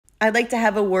I'd like to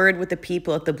have a word with the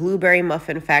people at the blueberry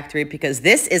muffin factory because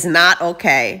this is not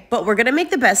okay. But we're gonna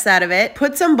make the best out of it.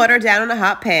 Put some butter down in a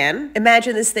hot pan.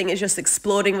 Imagine this thing is just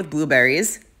exploding with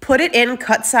blueberries. Put it in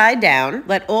cut side down,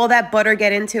 let all that butter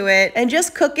get into it, and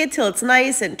just cook it till it's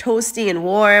nice and toasty and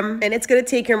warm. And it's gonna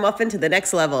take your muffin to the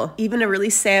next level, even a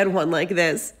really sad one like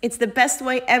this. It's the best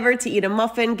way ever to eat a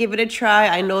muffin. Give it a try.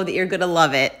 I know that you're gonna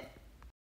love it.